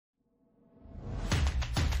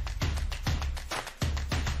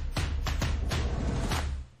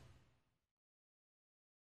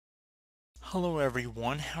Hello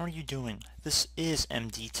everyone, how are you doing? This is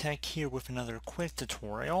MD Tech here with another quick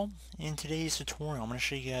tutorial. In today's tutorial I'm going to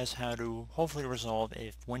show you guys how to hopefully resolve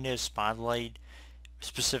if Windows Spotlight,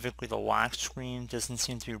 specifically the lock screen, doesn't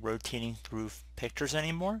seem to be rotating through pictures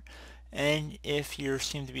anymore. And if you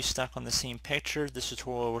seem to be stuck on the same picture, this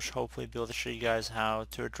tutorial will hopefully be able to show you guys how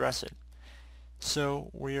to address it. So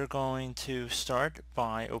we are going to start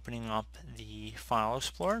by opening up the File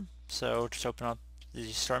Explorer. So just open up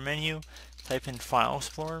the Start menu, type in File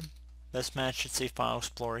Explorer. Best match should say File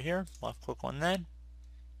Explorer here. Left click on that.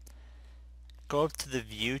 Go up to the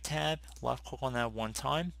View tab, left click on that one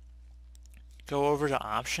time. Go over to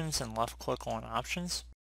Options and left click on Options.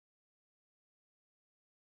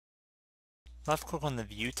 Left click on the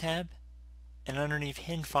View tab, and underneath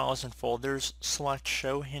Hidden Files and Folders, select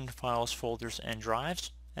Show Hidden Files, Folders, and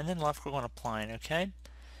Drives, and then left click on Apply and OK.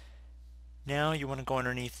 Now you want to go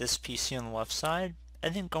underneath this PC on the left side,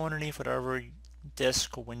 and then go underneath whatever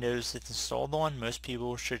disk or Windows it's installed on. Most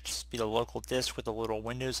people should just be the local disk with a little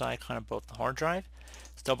Windows icon above the hard drive.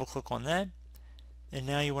 So double click on that, and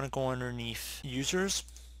now you want to go underneath Users,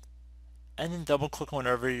 and then double click on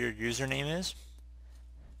whatever your username is.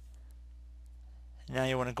 Now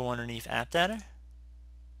you want to go underneath App Data,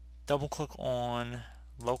 double click on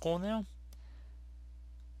Local now.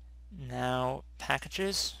 Now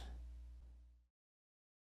Packages.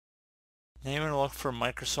 Now you want to look for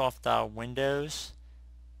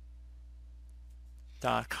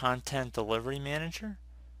Microsoft.Windows.Content Delivery Manager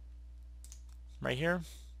right here,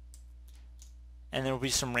 and there will be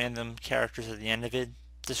some random characters at the end of it.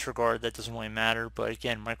 Disregard, that doesn't really matter, but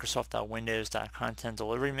again, Microsoft.Windows.Content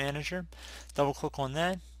Delivery Manager. Double click on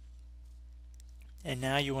that, and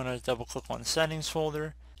now you want to double click on the Settings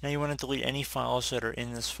folder. Now you want to delete any files that are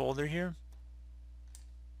in this folder here.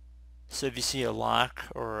 So if you see a lock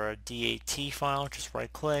or a DAT file, just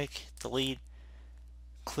right click, delete,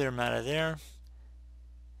 clear them out of there.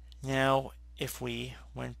 Now if we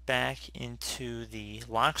went back into the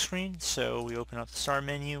lock screen, so we open up the Start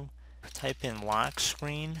menu, type in lock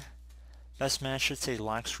screen, best match should say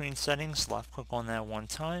lock screen settings, left click on that one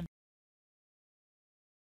time,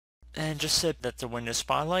 and just set that to Windows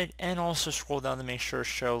Spotlight, and also scroll down to make sure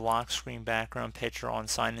show lock screen background picture on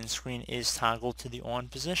sign in screen is toggled to the on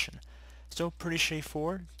position. So pretty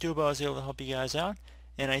straightforward. Do hope I was able to help you guys out,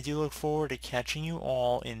 and I do look forward to catching you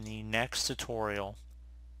all in the next tutorial.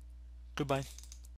 Goodbye.